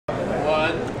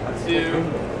2,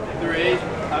 3.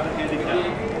 Have a handicap.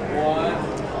 1,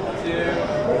 2,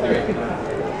 3.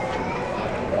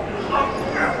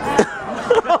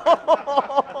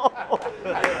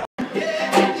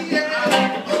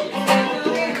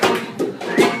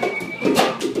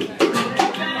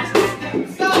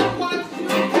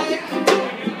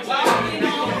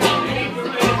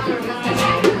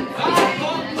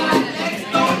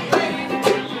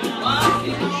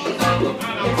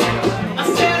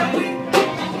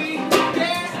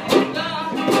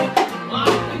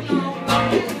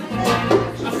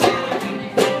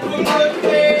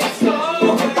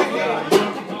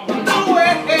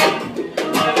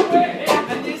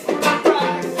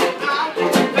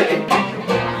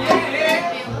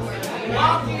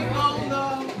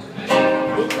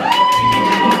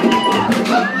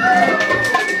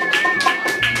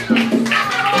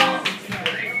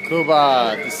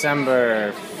 Cuba,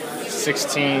 December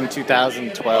 16,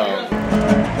 2012.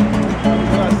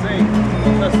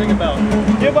 Let's sing about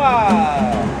Cuba.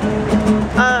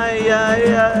 Ay, ay,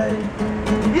 ay.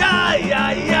 Yeah,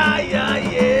 yeah, yeah, yeah,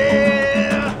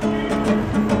 yeah.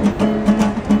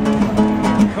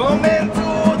 Coming to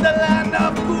the land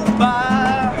of Cuba,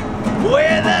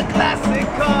 where the classic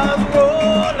cars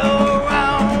roll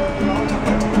around,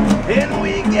 and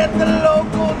we get the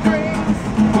local drinks.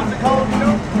 What's it called, you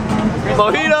know?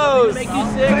 Mojitos! Make you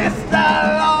sick.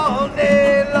 Crystal all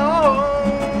day long.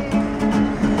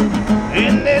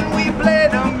 And then we play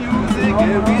the music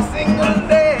every single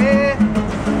day.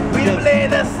 We play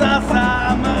the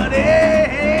salsa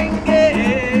merengue.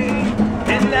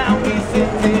 And now we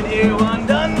sitting here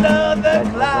under the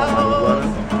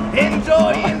clouds,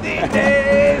 enjoying the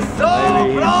day so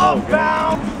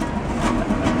profound.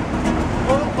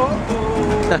 Oh, oh, oh.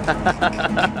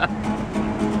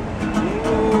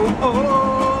 Oh, oh,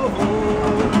 oh.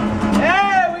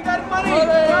 Hey, we got money! Go!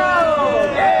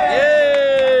 Yeah!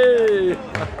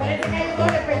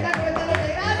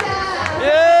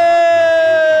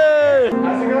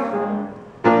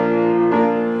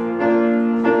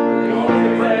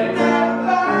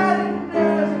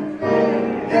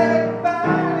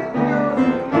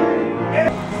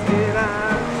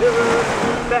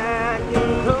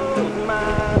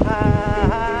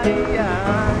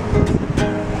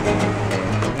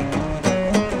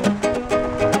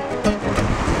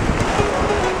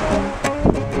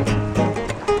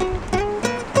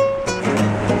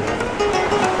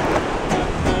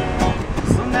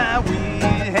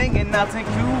 Out in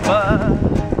Cuba,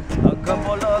 a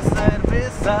couple of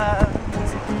cervezas,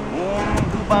 un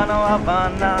cubano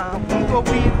Havana, un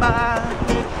cohiba.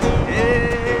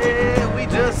 Yeah, we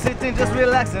just sitting, just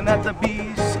relaxing at the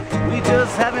beach. We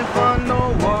just having fun,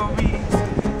 no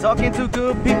worries. Talking to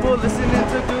good people, listening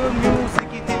to good music,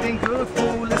 eating good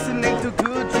food, listening to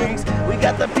good drinks. We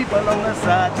got the people on the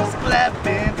side just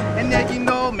clapping, and yeah, you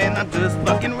know, man, I'm just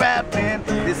fucking rapping.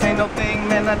 This ain't no thing,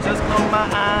 man, I just close my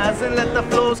eyes and let the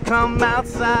flows come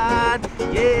outside.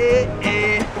 Yeah,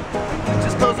 yeah.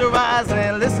 Just close your eyes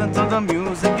and listen to the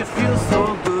music. It feels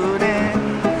so good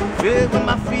and feel with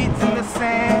my feet in the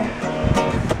sand.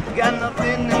 Got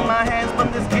nothing in my hands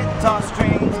but this guitar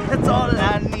strings. That's all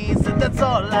I need, so that's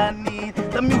all I need.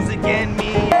 The music and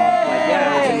me. Yeah,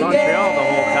 I was in Montreal the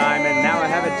whole time and now I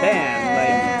have a tan.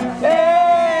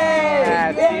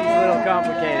 It seems a little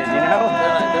complicated, you know?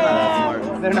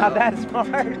 They're not that smart.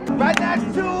 Right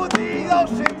next to the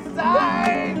ocean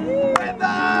side, where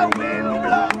the wind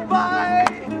blows by,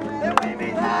 and we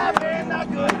be having a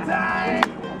good time.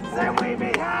 Say we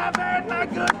be having a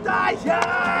good time.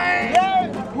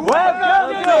 Yeah. Welcome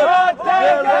to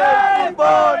Hotel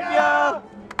California.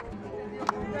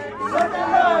 Such a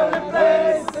lovely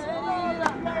place.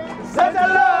 Such a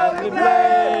lovely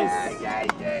place. Yeah,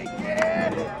 yeah,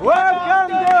 yeah. Welcome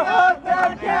to Hotel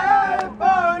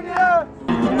California.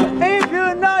 If you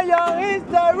know your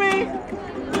history,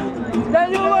 then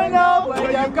you will know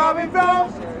where you're coming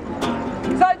from.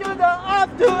 So you don't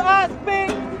have to ask me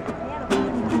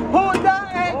who the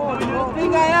heck do you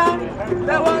think I am?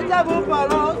 The one that will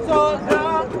follow soldier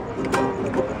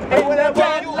in the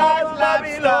red light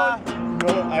Babylon.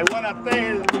 I wanna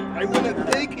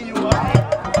thank you.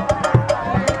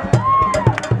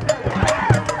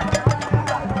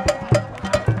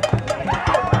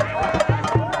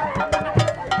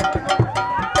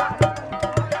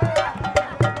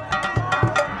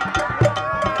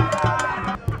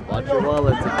 Watch your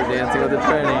wallet if you're dancing with the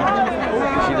tranny.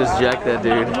 She just jacked that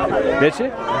dude. Did she?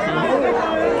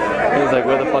 He was like,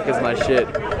 where the fuck is my shit?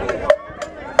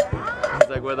 He's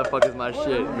like, where the fuck is my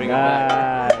shit? Bring it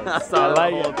back. I saw the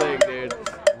whole thing, dude.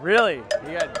 Really?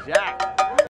 He got jacked.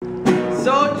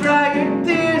 So dry your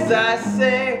tears, I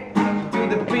say, to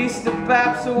the beast of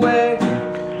paps away.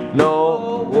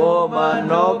 No woman,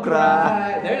 no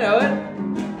cry. There you know it.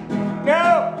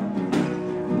 No!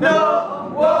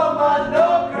 No woman,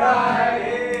 no cry.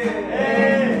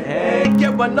 Hey, hey.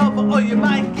 Get one over or you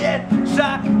might get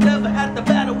shot. Never had to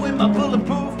battle with my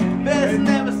bulletproof vest.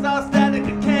 Never saw static,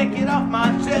 I can't get off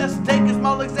my chest. Take a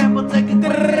small example, take a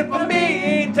quick from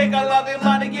me. Take a lot of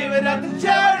money, give it up to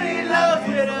charity. Love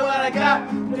it, what I got.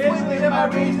 It's within my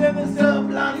reach of the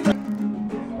sublime.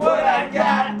 What I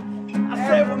got, I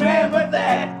said remember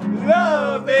that.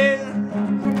 Love is,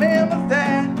 remember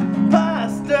that.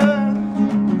 Pasta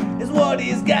is what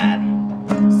he's got.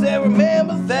 Say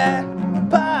remember that.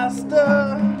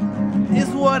 Pasta is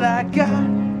what I got.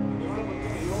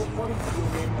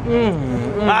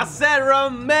 I said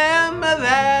remember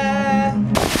that.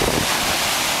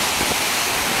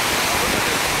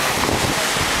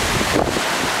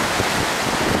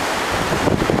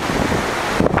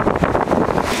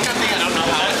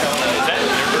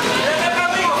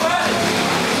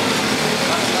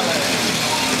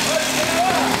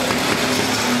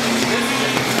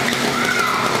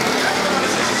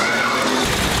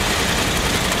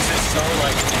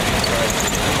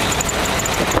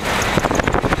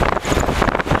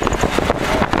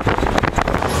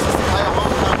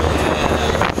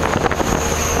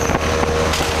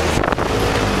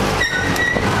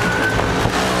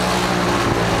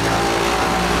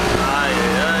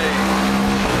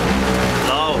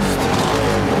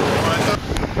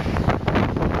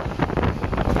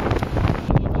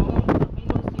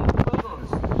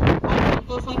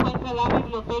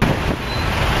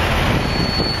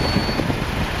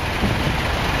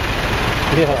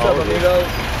 Yeah, what's up, amigos?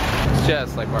 It's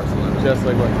just like Barcelona. Just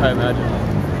like what I imagine.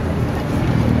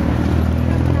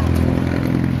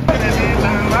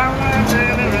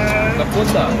 La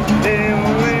puta.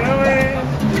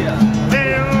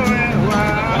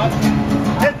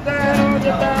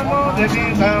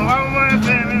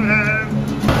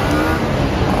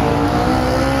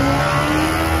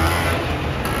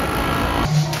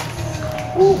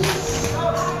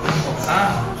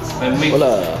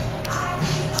 Hola.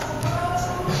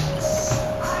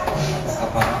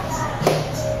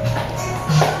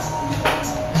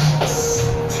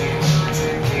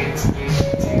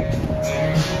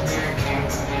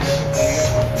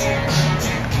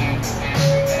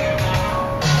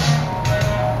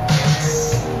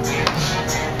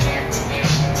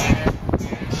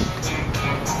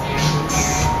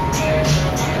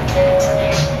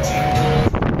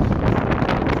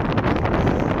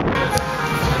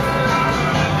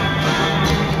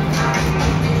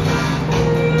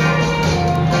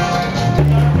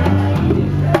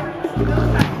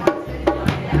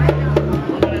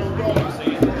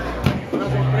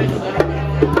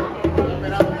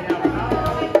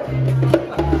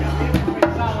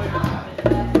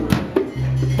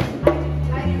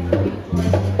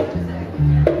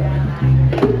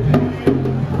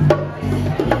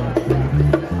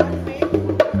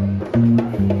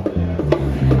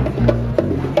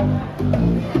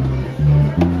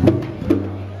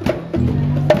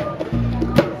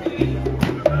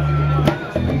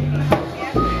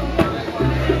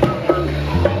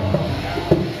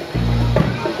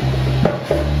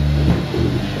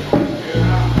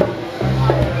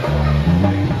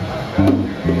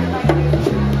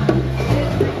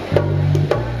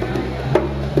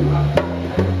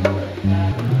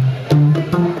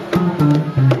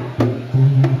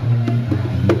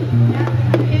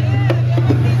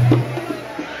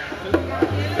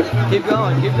 Keep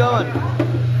going, keep going.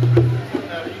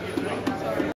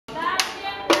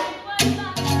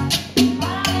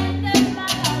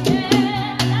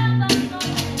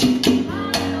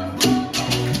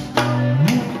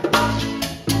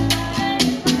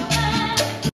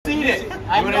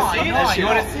 You want to see it? You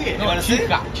want to see it? You want to see it?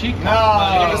 Chica. No.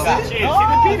 You want to see it? She the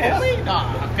penis. No.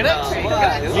 You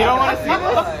don't want to see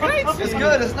this? It's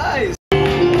good, it's nice.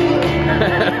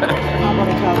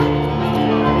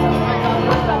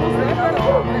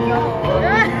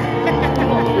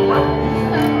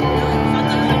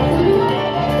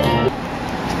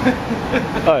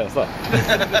 Oh yeah, stop.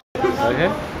 Okay.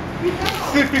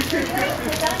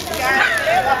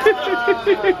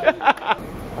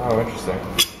 Oh, interesting.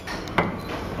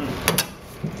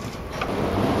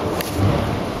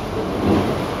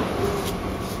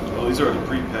 Well, these are already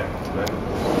pre-packed, right?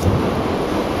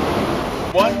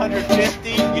 150,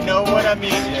 you know what I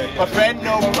mean? My friend,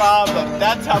 no problem.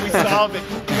 That's how we solve it.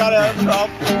 You gotta have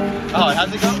trouble. Oh,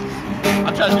 how's it go?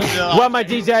 I'm trying to do the... Well, my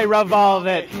DJ revolve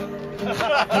it.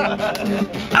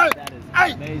 Hey,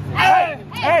 hey, hey,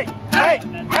 hey, hey,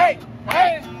 hey, hey,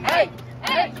 hey,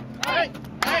 hey, hey,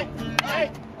 hey,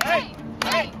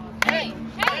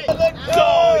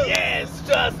 So yes,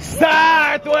 just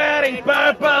Start wearing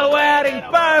purple, wearing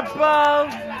purple.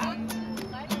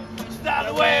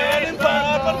 start wearing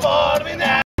purple for me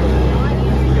now.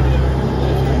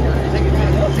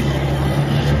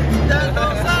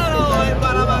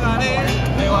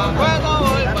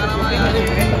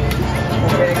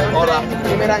 Hola,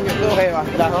 primer año, dos jevas.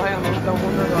 Las dos jevas me gustan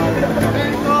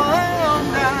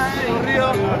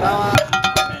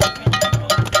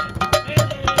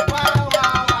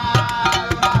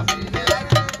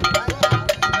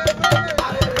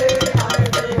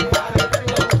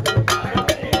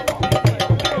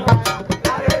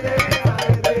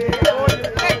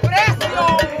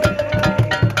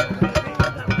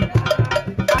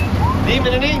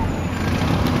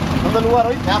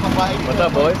What's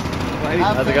up, boys?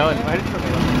 How's it going?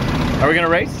 Are we gonna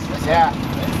race? Yeah.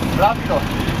 Rápido.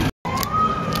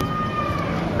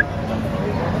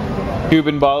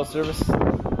 Cuban bottle service.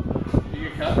 You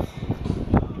get cups?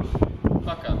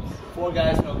 Fuck cups. 4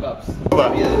 guys, no cups.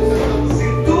 Cuba.